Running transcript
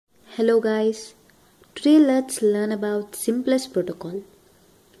Hello guys, today let's learn about simplex protocol.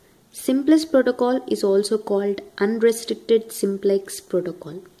 Simplex protocol is also called unrestricted simplex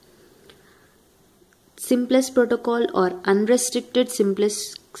protocol. Simplex protocol or unrestricted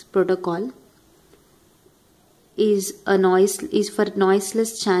simplex protocol is for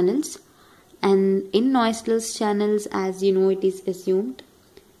noiseless channels, and in noiseless channels, as you know, it is assumed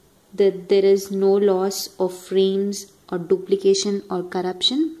that there is no loss of frames or duplication or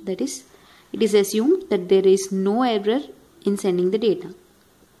corruption. That is, it is assumed that there is no error in sending the data.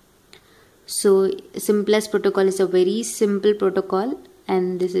 So simplex protocol is a very simple protocol,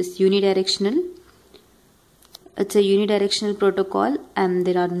 and this is unidirectional. It's a unidirectional protocol, and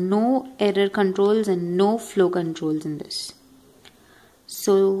there are no error controls and no flow controls in this.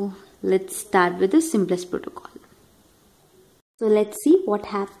 So let's start with the simplex protocol. So let's see what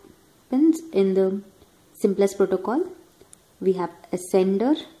happens in the simplex protocol. We have a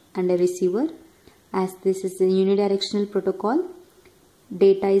sender and a receiver. As this is a unidirectional protocol,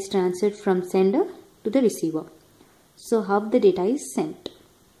 data is transferred from sender to the receiver. So how the data is sent?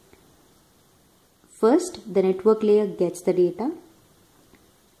 First, the network layer gets the data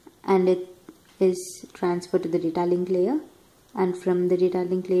and it is transferred to the data link layer, and from the data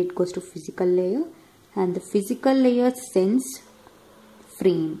link layer it goes to physical layer, and the physical layer sends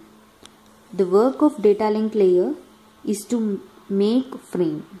frame. The work of data link layer is to make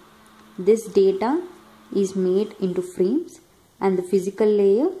frame. This data is made into frames and the physical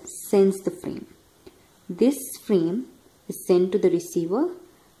layer sends the frame. This frame is sent to the receiver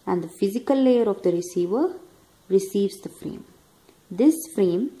and the physical layer of the receiver receives the frame. This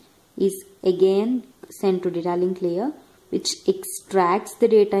frame is again sent to data link layer, which extracts the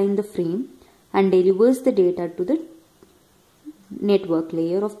data in the frame and delivers the data to the network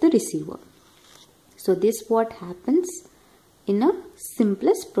layer of the receiver. So this is what happens in a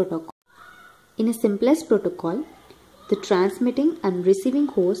simplex protocol. In a simplex protocol, the transmitting and receiving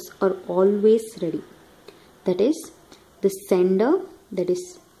hosts are always ready. That is, the sender, that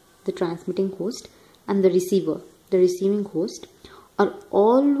is the transmitting host, and the receiver, the receiving host, are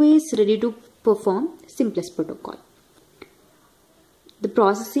always ready to perform simplex protocol. The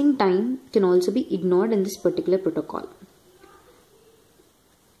processing time can also be ignored in this particular protocol.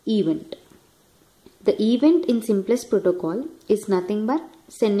 Event. The event in simplex protocol is nothing but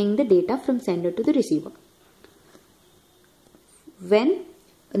sending the data from sender to the receiver. When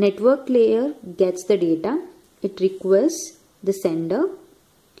a network layer gets the data, it requests the sender,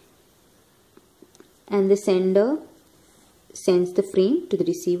 and the sender sends the frame to the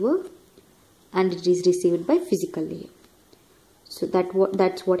receiver, and it is received by physical layer. So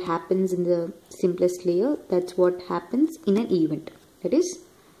that's what happens in the simplex layer. That's what happens in an event. That is,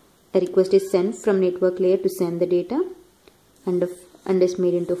 a request is sent from network layer to send the data, and is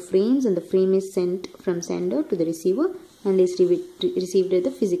made into frames, and the frame is sent from sender to the receiver and is received at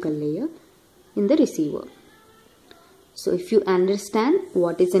the physical layer in the receiver. So if you understand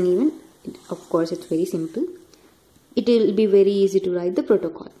what is an event, of course it's very simple. It will be very easy to write the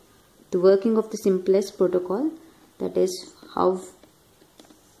protocol. The working of the simplex protocol, that is how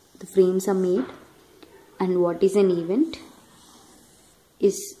the frames are made and what is an event,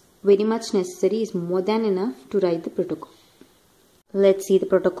 is very much necessary, is more than enough to write the protocol. Let's see the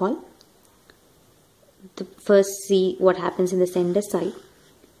protocol. First see what happens in the sender side.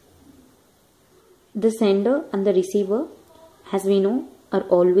 The sender and the receiver, as we know, are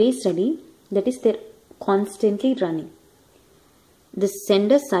always ready. That is, they're constantly running. The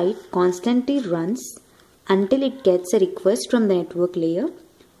sender side constantly runs until it gets a request from the network layer,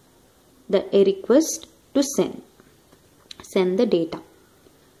 a request to send the data.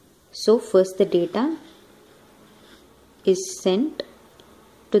 So first the data is sent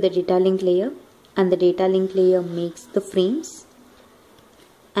to the data link layer, and the data link layer makes the frames,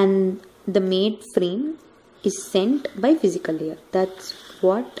 and the made frame is sent by physical layer. That's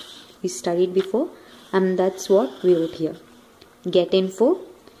what we studied before, and that's what we wrote here. Get info,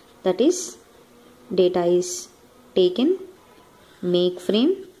 that is, data is taken, make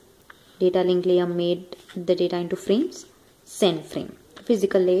frame, data link layer made the data into frames, send frame.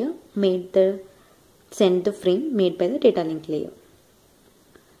 Physical layer send the frame made by the data link layer.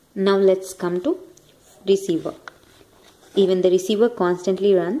 Now let's come to receiver. Even the receiver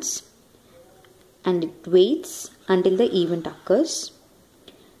constantly runs, and it waits until the event occurs,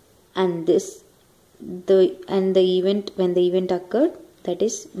 and when the event occurred, that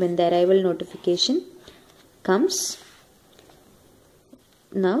is when the arrival notification comes.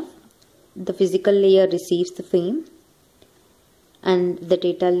 Now the physical layer receives the frame, and the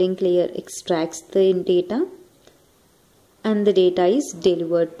data link layer extracts the data and the data is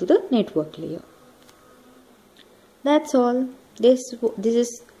delivered to the network layer. That's all. This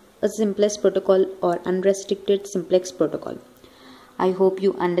is a simplex protocol or unrestricted simplex protocol. I hope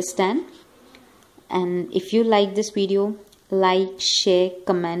you understand. And if you like this video, like, share,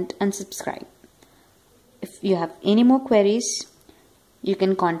 comment and subscribe. If you have any more queries, you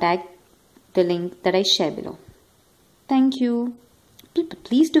can contact the link that I share below. Thank you.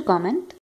 Please do comment.